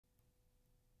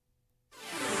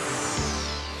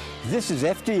This is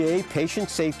FDA Patient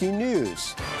Safety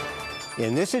News.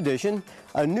 In this edition,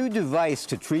 a new device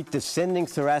to treat descending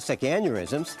thoracic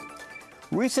aneurysms,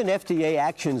 recent FDA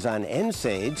actions on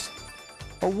NSAIDs,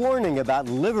 a warning about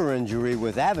liver injury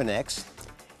with Avonex,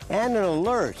 and an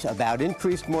alert about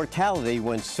increased mortality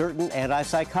when certain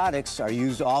antipsychotics are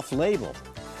used off-label.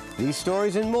 These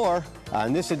stories and more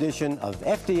on this edition of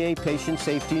FDA Patient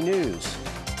Safety News.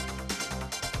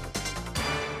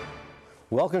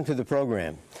 Welcome to the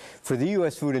program. For the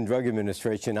U.S. Food and Drug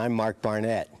Administration, I'm Mark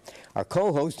Barnett. Our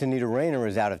co-host, Anita Rayner,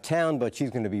 is out of town, but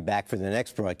she's going to be back for the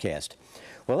next broadcast.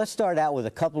 Well, let's start out with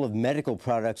a couple of medical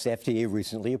products FDA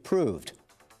recently approved.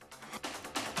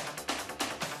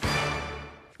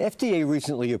 FDA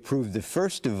recently approved the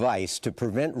first device to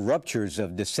prevent ruptures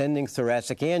of descending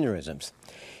thoracic aneurysms.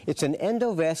 It's an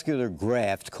endovascular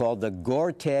graft called the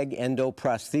GORE-TAG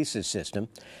endoprosthesis system,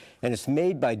 and it's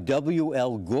made by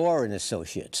W.L. Gore and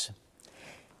Associates.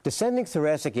 Descending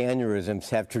thoracic aneurysms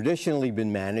have traditionally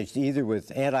been managed either with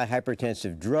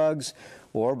antihypertensive drugs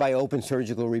or by open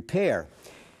surgical repair.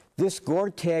 This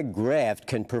GORE-TAG graft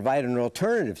can provide an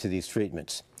alternative to these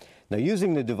treatments. Now,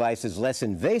 using the device is less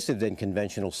invasive than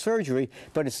conventional surgery,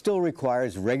 but it still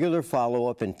requires regular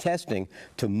follow-up and testing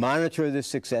to monitor the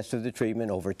success of the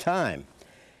treatment over time.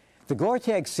 The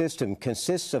GORE-TAG system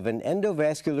consists of an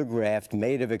endovascular graft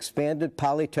made of expanded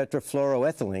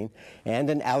polytetrafluoroethylene and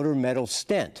an outer metal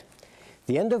stent.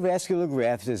 The endovascular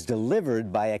graft is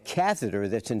delivered by a catheter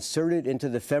that's inserted into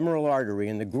the femoral artery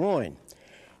in the groin.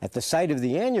 At the site of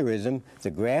the aneurysm,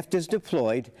 the graft is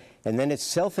deployed, and then it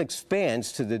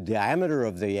self-expands to the diameter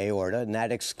of the aorta, and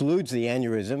that excludes the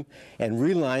aneurysm and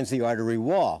relines the artery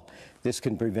wall. This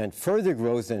can prevent further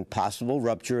growth and possible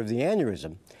rupture of the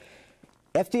aneurysm.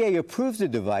 FDA approved the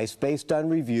device based on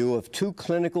review of 2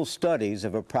 clinical studies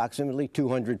of approximately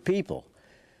 200 people.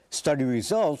 Study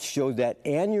results showed that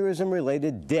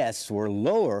aneurysm-related deaths were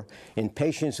lower in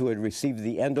patients who had received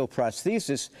the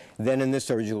endoprosthesis than in the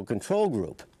surgical control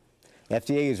group.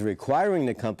 FDA is requiring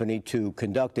the company to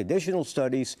conduct additional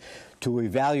studies to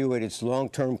evaluate its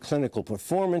long-term clinical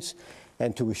performance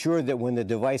and to assure that when the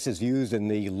device is used in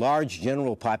the large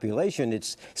general population,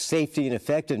 its safety and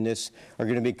effectiveness are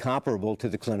going to be comparable to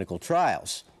the clinical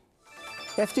trials.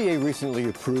 FDA recently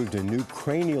approved a new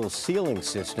cranial sealing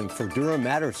system for dura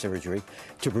mater surgery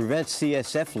to prevent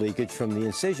CSF leakage from the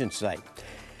incision site.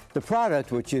 The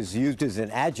product, which is used as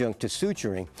an adjunct to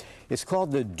suturing, is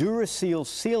called the DuraSeal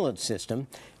Sealant System,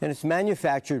 and it's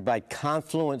manufactured by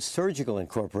Confluent Surgical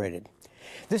Incorporated.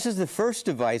 This is the first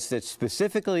device that's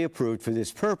specifically approved for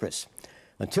this purpose.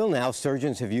 Until now,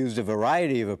 surgeons have used a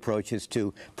variety of approaches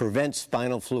to prevent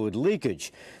spinal fluid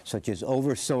leakage, such as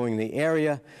oversewing the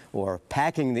area or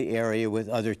packing the area with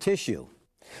other tissue.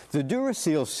 The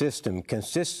DuraSeal system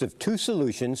consists of 2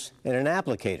 solutions and an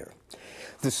applicator.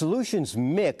 The solutions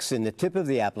mix in the tip of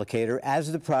the applicator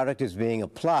as the product is being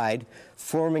applied,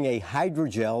 forming a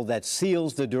hydrogel that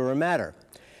seals the dura mater.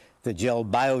 The gel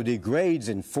biodegrades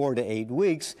in 4 to 8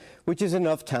 weeks, which is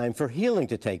enough time for healing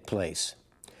to take place.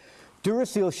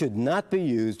 DuraSeal should not be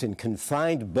used in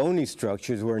confined bony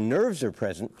structures where nerves are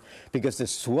present because the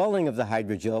swelling of the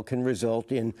hydrogel can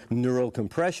result in neural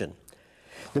compression.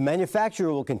 The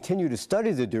manufacturer will continue to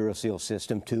study the DuraSeal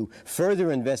system to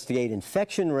further investigate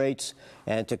infection rates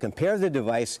and to compare the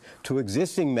device to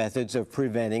existing methods of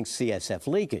preventing CSF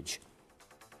leakage.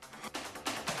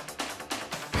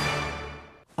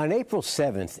 On April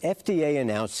 7th, FDA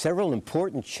announced several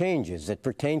important changes that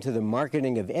pertain to the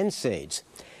marketing of NSAIDs.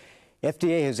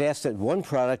 FDA has asked that one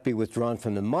product be withdrawn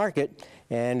from the market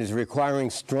and is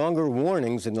requiring stronger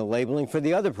warnings in the labeling for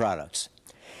the other products.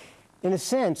 In a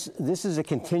sense, this is a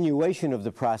continuation of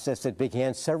the process that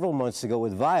began several months ago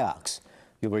with Vioxx.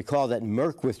 You'll recall that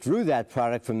Merck withdrew that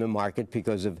product from the market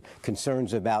because of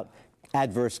concerns about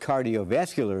adverse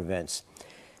cardiovascular events.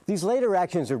 These later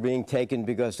actions are being taken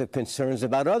because of concerns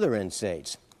about other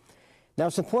NSAIDs. Now,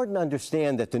 it's important to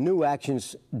understand that the new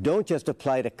actions don't just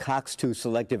apply to COX-2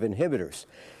 selective inhibitors.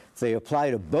 They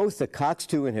apply to both the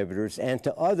COX-2 inhibitors and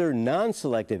to other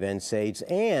non-selective NSAIDs,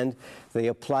 and they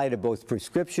apply to both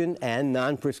prescription and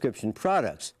non-prescription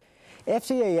products.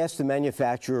 FDA asked the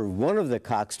manufacturer of one of the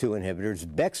COX-2 inhibitors,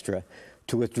 Bextra,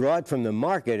 to withdraw it from the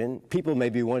market, and people may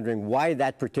be wondering why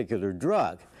that particular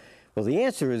drug. Well, the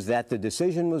answer is that the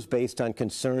decision was based on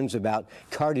concerns about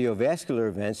cardiovascular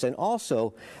events and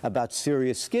also about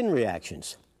serious skin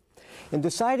reactions. In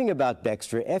deciding about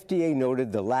Bextra, FDA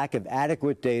noted the lack of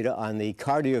adequate data on the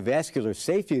cardiovascular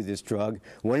safety of this drug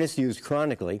when it's used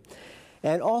chronically,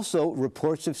 and also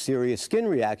reports of serious skin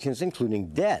reactions,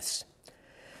 including deaths.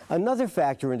 Another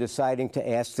factor in deciding to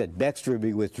ask that Bextra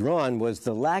be withdrawn was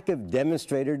the lack of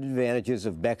demonstrated advantages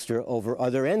of Bextra over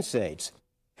other NSAIDs.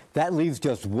 That leaves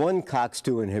just one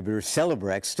COX-2 inhibitor,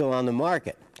 Celebrex, still on the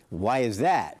market. Why is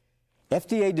that?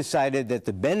 FDA decided that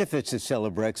the benefits of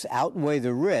Celebrex outweigh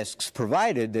the risks,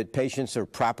 provided that patients are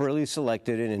properly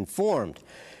selected and informed.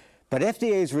 But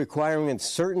FDA is requiring that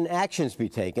certain actions be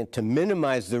taken to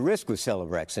minimize the risk with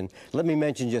Celebrex, and let me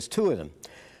mention just two of them.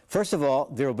 First of all,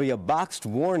 there will be a boxed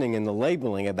warning in the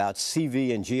labeling about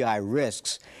CV and GI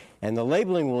risks, and the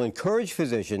labeling will encourage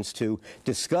physicians to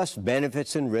discuss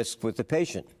benefits and risks with the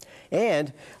patient.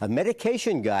 And a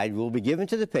medication guide will be given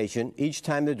to the patient each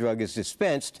time the drug is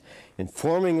dispensed,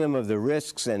 informing them of the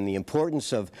risks and the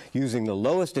importance of using the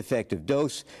lowest effective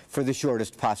dose for the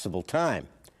shortest possible time.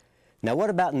 Now, what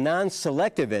about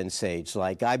non-selective NSAIDs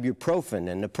like ibuprofen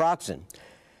and naproxen?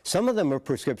 Some of them are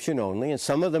prescription only, and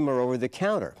some of them are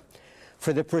over-the-counter.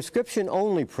 For the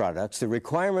prescription-only products, the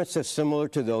requirements are similar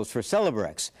to those for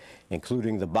Celebrex,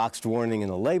 including the boxed warning in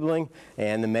the labeling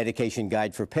and the medication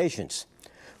guide for patients.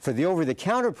 For the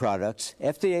over-the-counter products,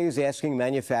 FDA is asking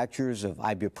manufacturers of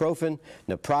ibuprofen,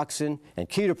 naproxen, and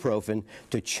ketoprofen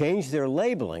to change their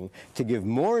labeling to give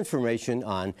more information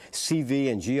on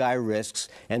CV and GI risks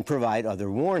and provide other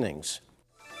warnings.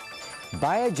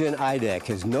 Biogen IDEC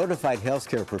has notified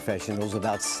healthcare professionals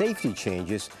about safety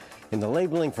changes in the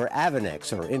labeling for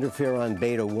Avonex, or interferon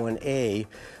beta 1A,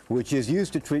 which is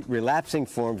used to treat relapsing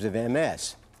forms of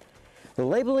MS. The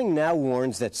labeling now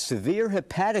warns that severe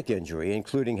hepatic injury,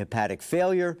 including hepatic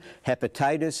failure,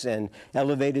 hepatitis, and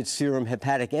elevated serum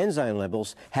hepatic enzyme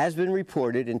levels, has been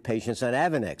reported in patients on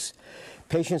Avonex.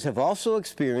 Patients have also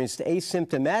experienced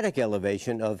asymptomatic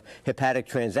elevation of hepatic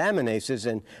transaminases,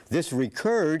 and this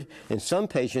recurred in some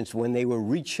patients when they were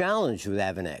rechallenged with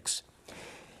Avonex.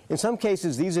 In some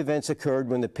cases, these events occurred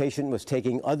when the patient was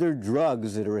taking other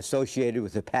drugs that are associated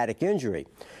with hepatic injury.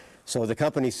 So the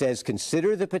company says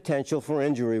consider the potential for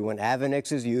injury when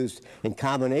Avonex is used in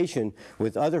combination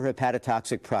with other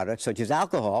hepatotoxic products such as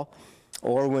alcohol,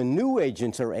 or when new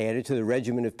agents are added to the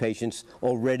regimen of patients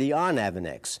already on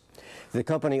Avonex. The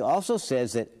company also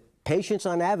says that patients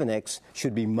on Avonex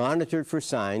should be monitored for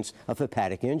signs of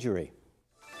hepatic injury.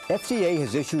 FDA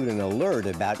has issued an alert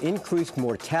about increased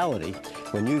mortality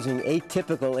when using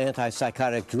atypical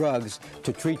antipsychotic drugs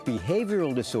to treat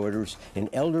behavioral disorders in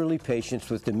elderly patients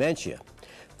with dementia.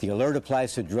 The alert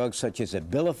applies to drugs such as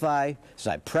Abilify,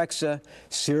 Zyprexa,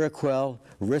 Seroquel,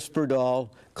 Risperdal,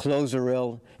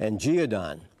 Clozaril, and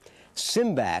Geodon.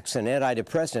 Simbax, an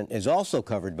antidepressant, is also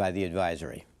covered by the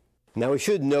advisory. Now, we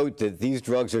should note that these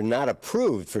drugs are not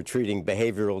approved for treating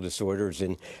behavioral disorders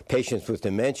in patients with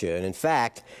dementia, and in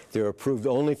fact, they're approved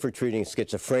only for treating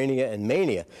schizophrenia and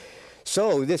mania.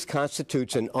 So this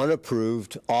constitutes an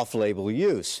unapproved off-label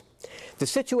use. The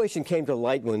situation came to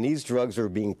light when these drugs were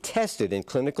being tested in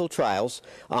clinical trials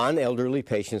on elderly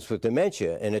patients with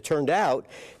dementia, and it turned out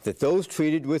that those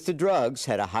treated with the drugs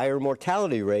had a higher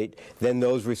mortality rate than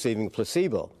those receiving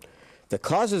placebo. The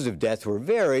causes of death were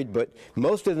varied, but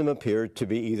most of them appeared to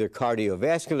be either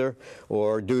cardiovascular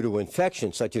or due to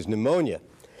infection, such as pneumonia.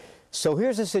 So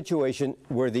here's a situation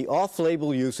where the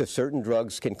off-label use of certain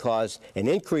drugs can cause an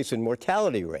increase in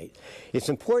mortality rate. It's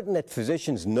important that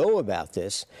physicians know about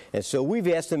this, and so we've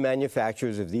asked the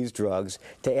manufacturers of these drugs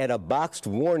to add a boxed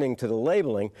warning to the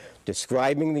labeling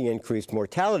describing the increased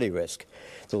mortality risk.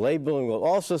 The labeling will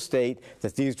also state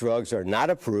that these drugs are not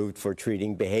approved for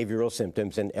treating behavioral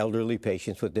symptoms in elderly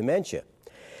patients with dementia.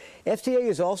 FDA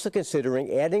is also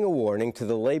considering adding a warning to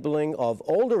the labeling of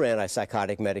older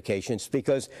antipsychotic medications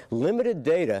because limited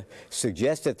data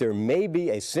suggests that there may be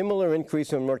a similar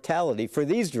increase in mortality for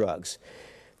these drugs.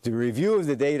 The review of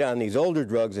the data on these older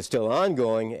drugs is still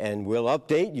ongoing, and we'll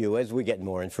update you as we get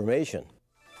more information.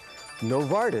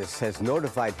 Novartis has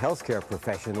notified healthcare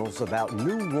professionals about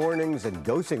new warnings and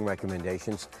dosing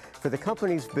recommendations for the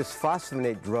company's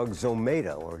bisphosphonate drug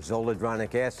Zometa, or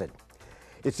zoledronic acid.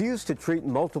 It's used to treat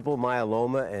multiple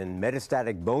myeloma and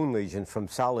metastatic bone lesions from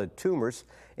solid tumors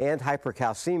and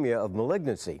hypercalcemia of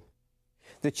malignancy.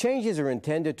 The changes are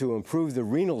intended to improve the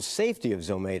renal safety of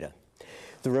Zometa.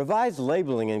 The revised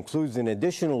labeling includes an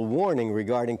additional warning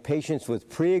regarding patients with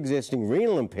pre-existing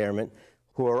renal impairment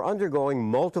who are undergoing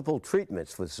multiple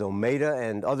treatments with Zometa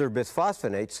and other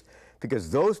bisphosphonates because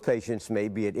those patients may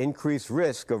be at increased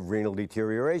risk of renal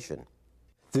deterioration.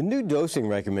 The new dosing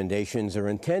recommendations are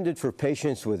intended for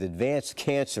patients with advanced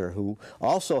cancer who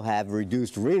also have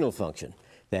reduced renal function.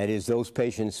 That is, those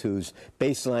patients whose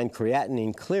baseline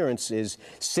creatinine clearance is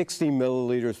 60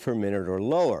 milliliters per minute or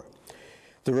lower.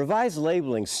 The revised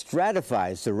labeling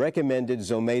stratifies the recommended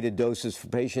Zometa doses for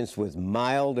patients with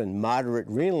mild and moderate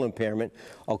renal impairment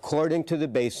according to the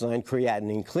baseline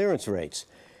creatinine clearance rates.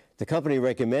 The company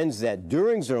recommends that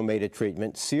during Zometa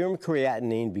treatment, serum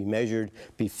creatinine be measured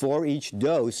before each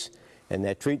dose, and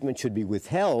that treatment should be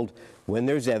withheld when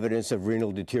there's evidence of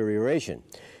renal deterioration.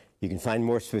 You can find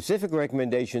more specific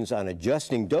recommendations on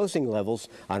adjusting dosing levels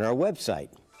on our website.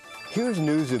 Here's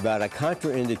news about a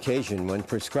contraindication when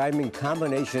prescribing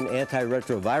combination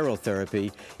antiretroviral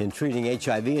therapy in treating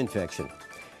HIV infection.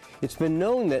 It's been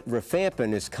known that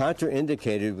rifampin is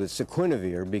contraindicated with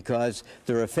saquinavir because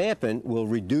the rifampin will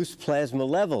reduce plasma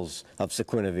levels of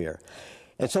saquinavir.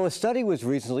 And so a study was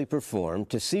recently performed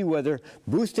to see whether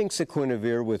boosting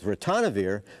saquinavir with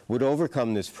ritonavir would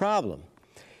overcome this problem.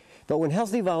 But when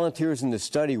healthy volunteers in the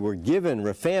study were given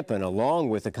rifampin along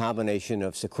with a combination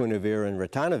of saquinavir and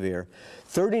ritonavir,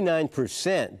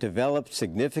 39% developed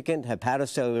significant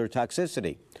hepatocellular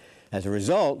toxicity. As a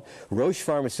result, Roche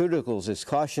Pharmaceuticals is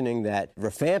cautioning that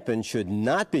rifampin should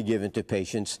not be given to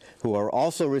patients who are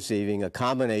also receiving a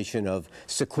combination of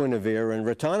saquinavir and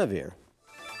ritonavir.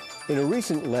 In a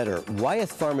recent letter,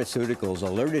 Wyeth Pharmaceuticals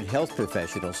alerted health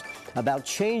professionals about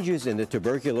changes in the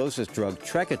tuberculosis drug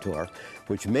Trecator,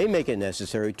 which may make it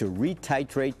necessary to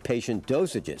retitrate patient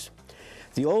dosages.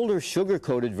 The older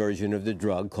sugar-coated version of the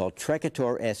drug, called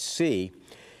Trecator SC,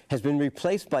 has been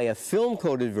replaced by a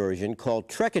film-coated version called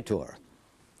Trecator.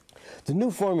 The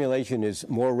new formulation is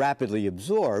more rapidly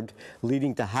absorbed,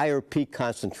 leading to higher peak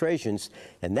concentrations,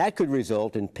 and that could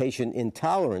result in patient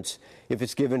intolerance if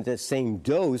it's given at the same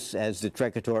dose as the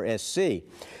Trecator SC.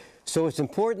 So it's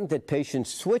important that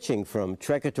patients switching from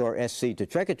Trecator SC to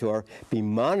Trecator be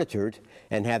monitored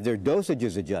and have their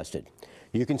dosages adjusted.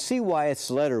 You can see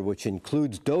Wyeth's letter, which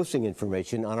includes dosing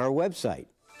information, on our website.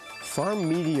 Farm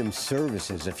Medium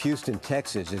Services of Houston,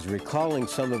 Texas is recalling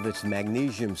some of its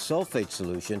magnesium sulfate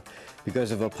solution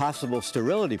because of a possible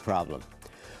sterility problem.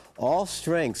 All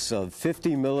strengths of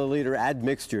 50 milliliter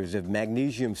admixtures of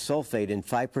magnesium sulfate in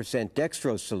 5%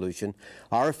 dextrose solution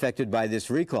are affected by this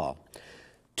recall.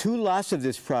 2 lots of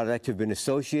this product have been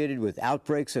associated with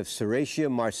outbreaks of Serratia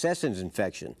marcescens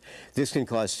infection. This can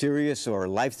cause serious or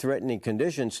life-threatening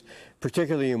conditions,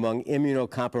 particularly among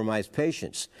immunocompromised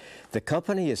patients. The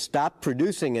company has stopped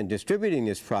producing and distributing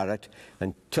this product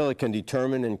until it can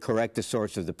determine and correct the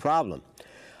source of the problem.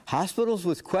 Hospitals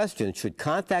with questions should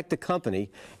contact the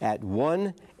company at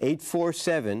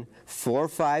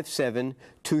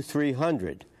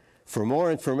 1-847-457-2300. For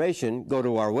more information, go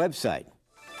to our website.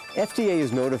 FDA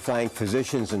is notifying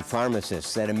physicians and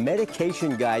pharmacists that a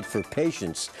medication guide for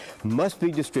patients must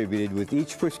be distributed with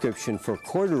each prescription for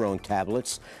cortisone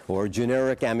tablets or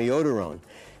generic amiodarone.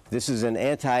 This is an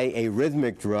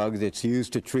anti-arrhythmic drug that's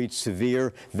used to treat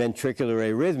severe ventricular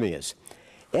arrhythmias.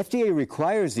 FDA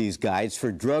requires these guides for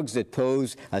drugs that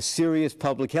pose a serious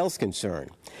public health concern.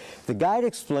 The guide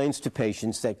explains to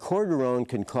patients that cortisone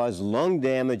can cause lung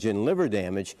damage and liver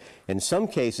damage, and in some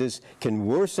cases can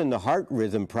worsen the heart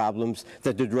rhythm problems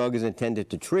that the drug is intended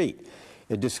to treat.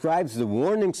 It describes the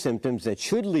warning symptoms that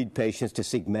should lead patients to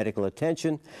seek medical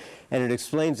attention, and it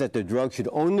explains that the drug should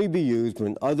only be used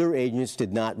when other agents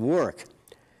did not work.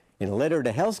 In a letter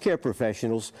to healthcare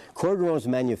professionals, cortisone's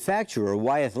manufacturer,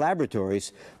 Wyeth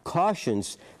Laboratories,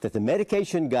 cautions that the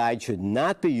medication guide should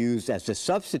not be used as a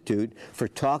substitute for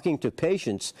talking to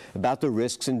patients about the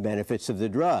risks and benefits of the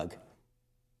drug.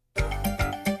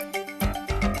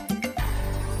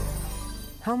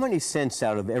 How many cents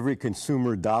out of every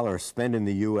consumer dollar spent in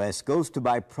the U.S. goes to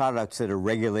buy products that are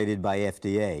regulated by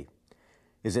FDA?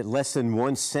 Is it less than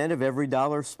 1 cent of every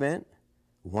dollar spent?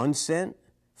 1 cent?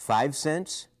 5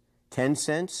 cents? 10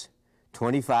 cents?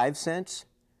 25 cents?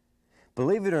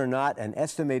 Believe it or not, an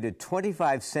estimated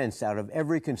 25 cents out of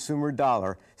every consumer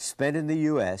dollar spent in the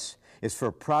U.S. is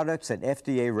for products that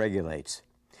FDA regulates.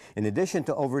 In addition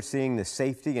to overseeing the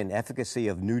safety and efficacy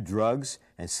of new drugs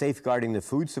and safeguarding the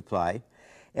food supply,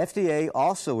 FDA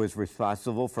also is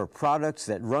responsible for products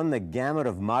that run the gamut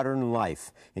of modern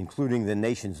life, including the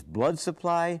nation's blood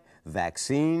supply,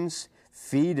 vaccines,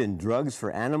 feed and drugs for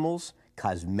animals,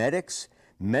 cosmetics,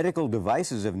 medical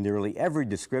devices of nearly every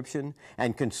description,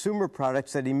 and consumer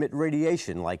products that emit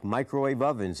radiation like microwave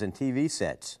ovens and TV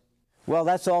sets. Well,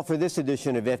 that's all for this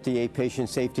edition of FDA Patient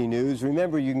Safety News.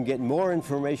 Remember, you can get more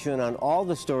information on all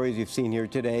the stories you've seen here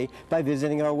today by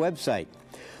visiting our website.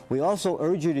 We also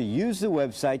urge you to use the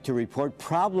website to report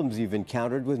problems you've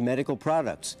encountered with medical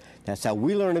products. That's how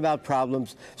we learn about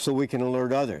problems so we can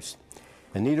alert others.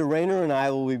 Anita Rayner and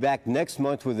I will be back next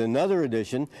month with another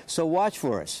edition, so watch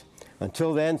for us.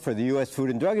 Until then, for the U.S. Food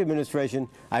and Drug Administration,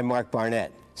 I'm Mark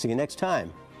Barnett. See you next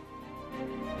time.